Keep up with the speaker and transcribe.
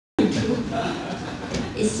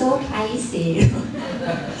It's so pricey.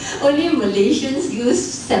 Only Malaysians use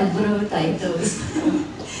several titles.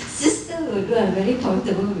 Sister will do, I'm very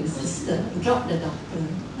comfortable with sister. Drop the doctor.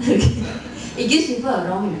 It gives people a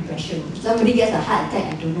wrong impression. Somebody gets a heart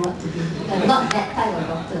attack, I don't know what to do. I'm not that type of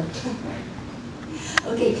doctor.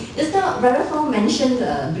 Okay, just now Brother Fong mentioned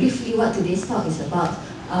briefly what today's talk is about.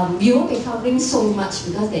 We won't be covering so much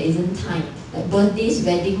because there isn't time. Like birthdays,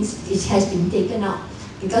 weddings, it has been taken out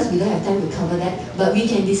because we don't have time to cover that. But we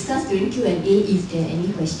can discuss during Q&A if there are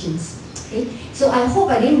any questions. Okay? So I hope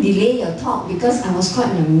I didn't delay your talk because I was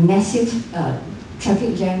caught in a massive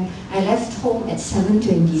traffic jam. I left home at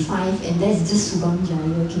 7:25 and that's just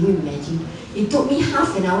Subanjaya, can you imagine? It took me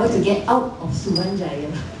half an hour to get out of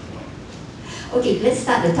Subanjaya. Okay, let's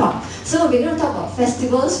start the talk. So we're going to talk about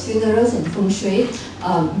festivals, funerals, and feng shui.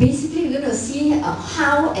 Basically, we're going to see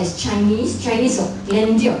how, as Chinese are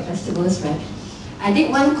plenty of festivals, right? I did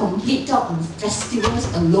one complete talk on festivals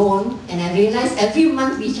alone, and I realized every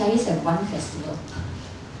month we Chinese have one festival.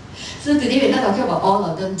 So today we're not talking about all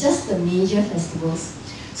of them, just the major festivals.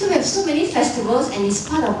 So we have so many festivals, and it's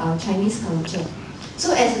part of our Chinese culture.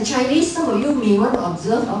 So as a Chinese, some of you may want to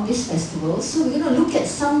observe all these festivals. So we're going to look at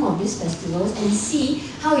some of these festivals and see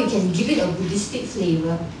how we can give it a Buddhistic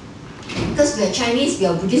flavor. Because we are Chinese, we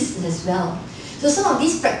are Buddhists as well. So some of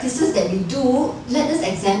these practices that we do, let us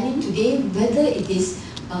examine today whether it is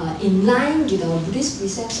in line with our Buddhist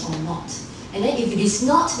precepts or not. And then if it is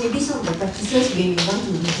not, maybe some of the practices we want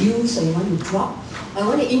to reduce or you want to drop. I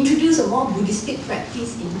want to introduce a more Buddhistic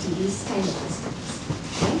practice into this kind of festivals.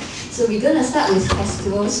 Okay? So we're going to start with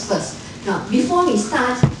festivals first. Now, before we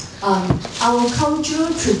start, our cultural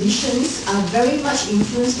traditions are very much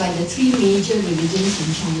influenced by the three major religions in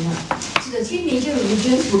China. So the three major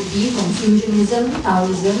religions would be Confucianism,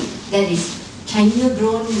 Taoism, that is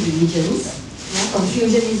China-grown religions.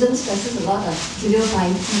 Confucianism stresses a lot of filial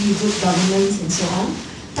piety, good governance, and so on.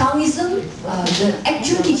 Taoism, the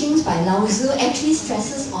actual teachings by Lao Tzu actually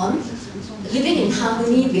stresses on living in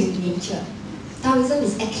harmony with nature. Taoism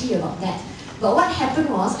is actually about that. But what happened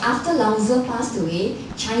was, after Lao Tzu passed away,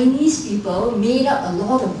 Chinese people made up a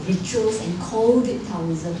lot of rituals and called it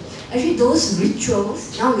Taoism. Actually, those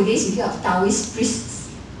rituals, nowadays you hear of Taoist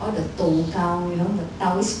priests, or the Tougao, the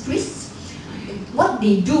Taoist priests. What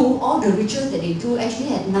they do, all the rituals that they do, actually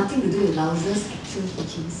had nothing to do with Lao Tzu's actual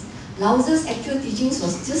teachings. Lao Tzu's actual teachings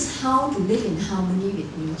was just how to live in harmony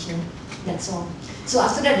with nature. That's all. So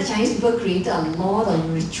after that, the Chinese people created a lot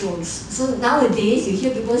of rituals. So nowadays, you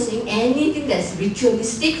hear people saying anything that's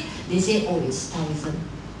ritualistic, they say, oh, it's Taoism.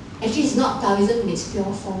 Actually, it's not Taoism in its pure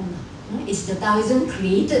form. It's the Taoism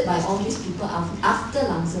created by all these people after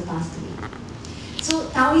Lao Tzu passed away. So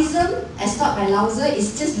Taoism, as taught by Lao Tzu,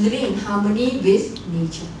 is just living in harmony with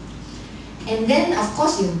nature. And then, of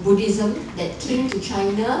course, you have Buddhism that came to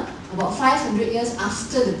China about 500 years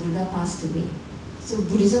after the Buddha passed away. So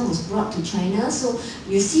Buddhism was brought to China. So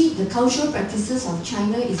you see the cultural practices of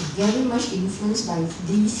China is very much influenced by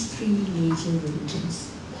these three major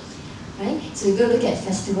religions. Right? So we're going to look at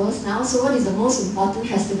festivals now. So what is the most important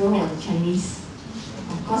festival of the Chinese?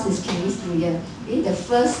 Of course, it's Chinese New Year. Okay? The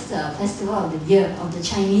first festival of the year, of the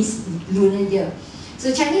Chinese lunar year.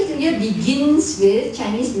 So Chinese New Year begins with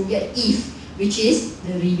Chinese New Year Eve, which is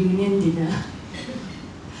the reunion dinner.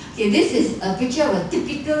 Okay, this is a picture of a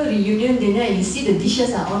typical reunion dinner, and you see the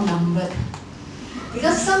dishes are all numbered.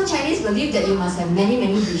 Because some Chinese believe that you must have many,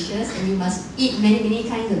 many dishes and you must eat many, many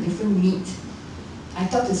kinds of different meat. I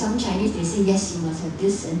talked to some Chinese, they say, yes, you must have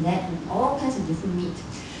this and that, and all kinds of different meat.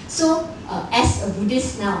 So, as a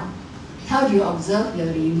Buddhist now, how do you observe your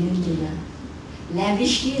reunion dinner?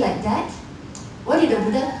 Lavishly like that? What did the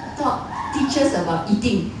Buddha teach us about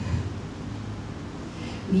eating?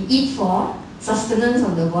 We eat for sustenance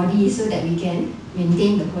of the body so that we can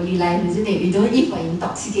maintain the holy life, isn't it? We don't eat for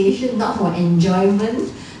intoxication, not for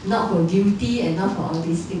enjoyment, not for beauty, and not for all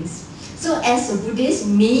these things. So as a Buddhist,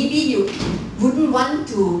 maybe you wouldn't want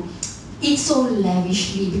to eat so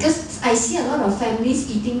lavishly, because I see a lot of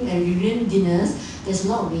families eating reunion dinners, there's a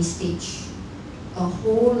lot of wastage. A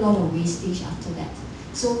whole lot of wastage after that.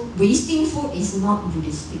 So wasting food is not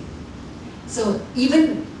Buddhistic. So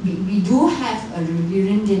even we do have a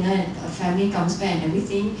reunion dinner, a family comes back and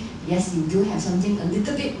everything, yes, you do have something a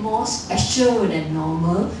little bit more special than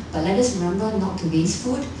normal, but let us remember not to waste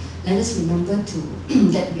food. Let us remember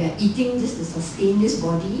that we are eating this to sustain this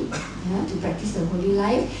body, to practice the holy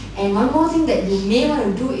life. And one more thing that you may want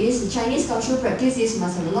to do is, the Chinese cultural practice is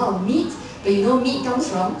must have a lot of meat, but you know meat comes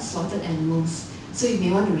from slaughtered animals. So you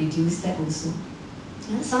may want to reduce that also.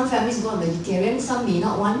 Some families go on vegetarian, some may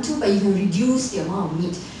not want to, but you can reduce the amount of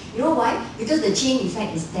meat. You know why? Because the chain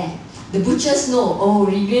effect is there. The butchers know, oh,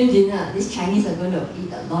 reunion dinner, these Chinese are going to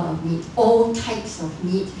eat a lot of meat. All types of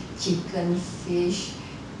meat, chicken, fish,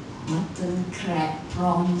 mutton, crab,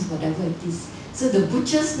 prawns, whatever it is. So the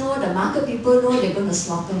butchers know, the market people know they're going to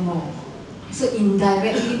slaughter more. So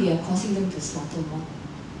indirectly, we are causing them to slaughter more.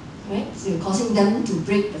 Right? So you're causing them to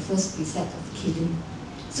break the first precept of killing.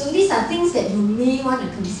 So these are things that you may want to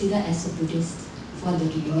consider as a Buddhist for the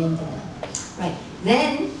reunion dinner. Right.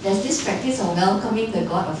 Then there's this practice of welcoming the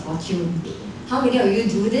god of fortune. How many of you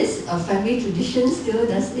do this? Or family tradition still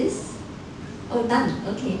does this? Oh, none.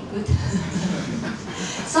 Okay, good.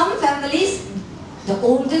 Some families, the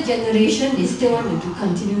older generation, they still want to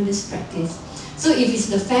continue this practice. So if it's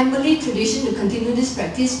the family tradition to continue this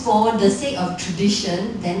practice for the sake of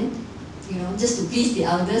tradition, then, you know, just to please the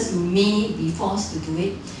elders, you may be forced to do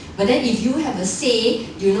it. But then if you have a say,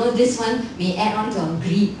 you know, this one may add on to our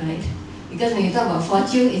greed, right? Because when you talk about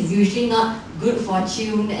fortune, it's usually not good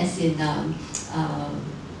fortune as in,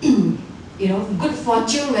 you know, good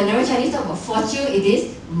fortune. Whenever Chinese talk about fortune, it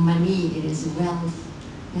is money, it is wealth.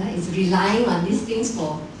 Yeah? It's relying on these things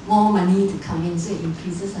for more money to come in, so it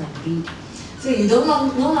increases our greed. So you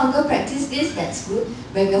no longer practice this, that's good.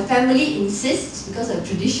 When your family insists, because of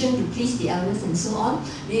tradition, to please the elders and so on,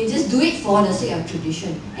 then you just do it for the sake of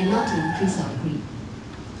tradition and not to increase our greed.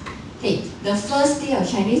 Okay, the first day of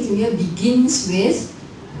Chinese New Year begins with,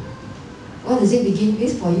 what does it begin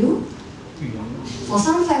with for you? For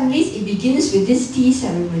some families, it begins with this tea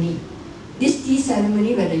ceremony. This tea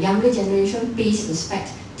ceremony where the younger generation pays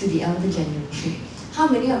respect to the elder generation. How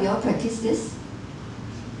many of you all practice this?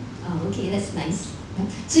 Oh, okay, that's nice.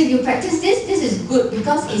 So if you practice this, this is good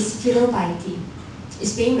because it's filial piety.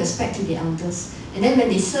 It's paying respect to the elders. And then when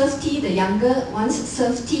they serve tea, the younger ones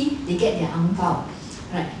serve tea, they get their ang pao.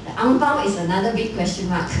 Right. The ang pao is another big question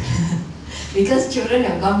mark. Because children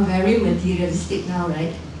have gone very materialistic now,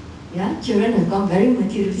 right? Yeah, children have gone very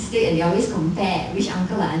materialistic and they always compare which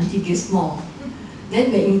uncle or auntie gives more.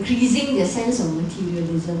 Then we're increasing their sense of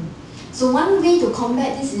materialism. So one way to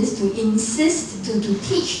combat this is to insist, to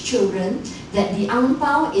teach children that the ang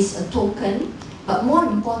pao is a token, but more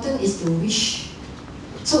important is the wish.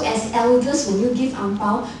 So as elders, when you give ang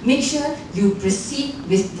pao, make sure you proceed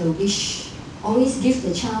with the wish. Always give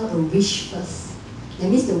the child a wish first.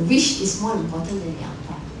 That means the wish is more important than the ang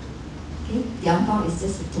pao. Okay? The ang pao is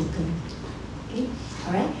just a token. Okay?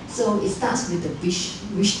 Alright? So it starts with the wish.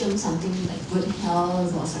 Wish them something like good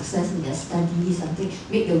health or success in their studies, something.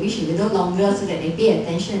 Make the wish a little longer so that they pay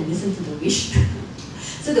attention and listen to the wish.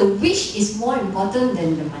 So the wish is more important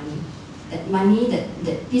than the money. That money,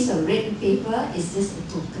 that piece of red paper is just a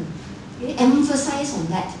token. Okay? Emphasize on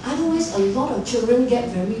that. Otherwise, a lot of children get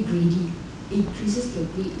very greedy. It increases their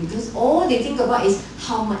greed because all they think about is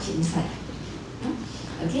how much inside.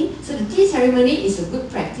 Okay, so the tea ceremony is a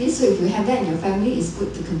good practice. So if you have that in your family, it's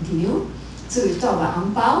good to continue. So we talk about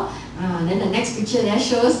ang pao. Then the next picture there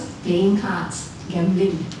shows playing cards,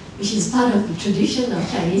 gambling, which is part of the tradition of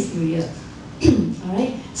Chinese New Year.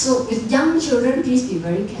 Alright, so with young children, please be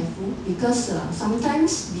very careful because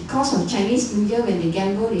sometimes because of Chinese New Year, when they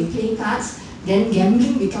gamble, they play cards, then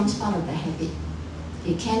gambling becomes part of the habit.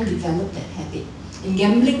 They can develop that habit. And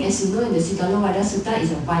gambling, as you know, in the Sigalovada Sutta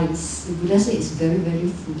is a vice. The Buddha said it's very, very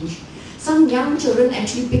foolish. Some young children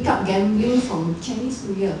actually pick up gambling from Chinese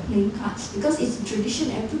New Year, playing cards, because it's a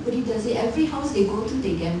tradition, everybody does it. Every house they go to,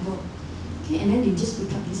 they gamble. Okay, and then they just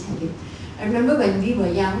pick up this habit. I remember when we were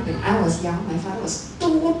young, when I was young, my father was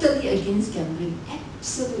totally against gambling,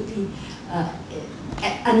 absolutely.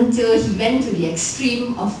 Until he went to the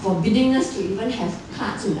extreme of forbidding us to even have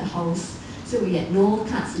cards in the house. So we had no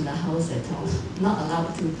cards in the house at all, not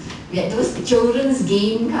allowed to. We had those children's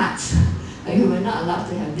game cards, but we were not allowed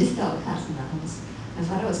to have this type of cards in the house. My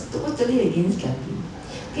father was totally against gambling.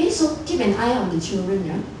 Okay, so keep an eye on the children,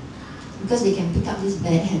 yeah? Because they can pick up these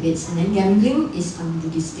bad habits, and then gambling is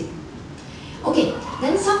un-Buddhistic. Okay,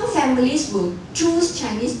 then some families will choose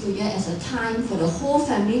Chinese New Year as a time for the whole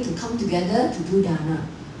family to come together to do dana.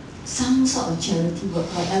 Some sort of charity work,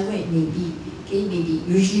 whatever it may be. Okay, maybe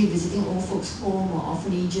usually visiting old folks' home or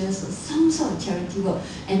orphanages or some sort of charity work.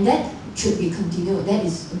 And that should be continued. That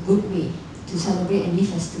is a good way to celebrate any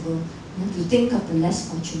festival. You have to think of the less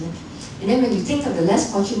fortunate. And then when you think of the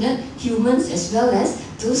less fortunate, humans as well as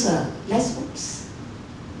those less oops.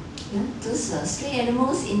 Yeah, those stray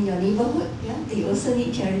animals in your neighborhood, yeah, they also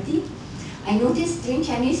need charity. I noticed during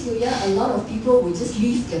Chinese New Year, a lot of people will just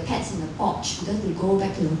leave their pets in the porch because they go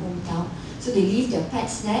back to their hometown. So they leave their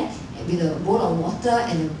pets there with a bowl of water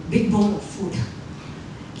and a big bowl of food.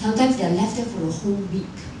 Sometimes they're left there for a whole week.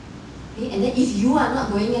 Okay? And then if you are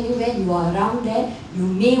not going anywhere, you are around there, you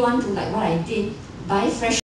may want to, like what I did, buy fresh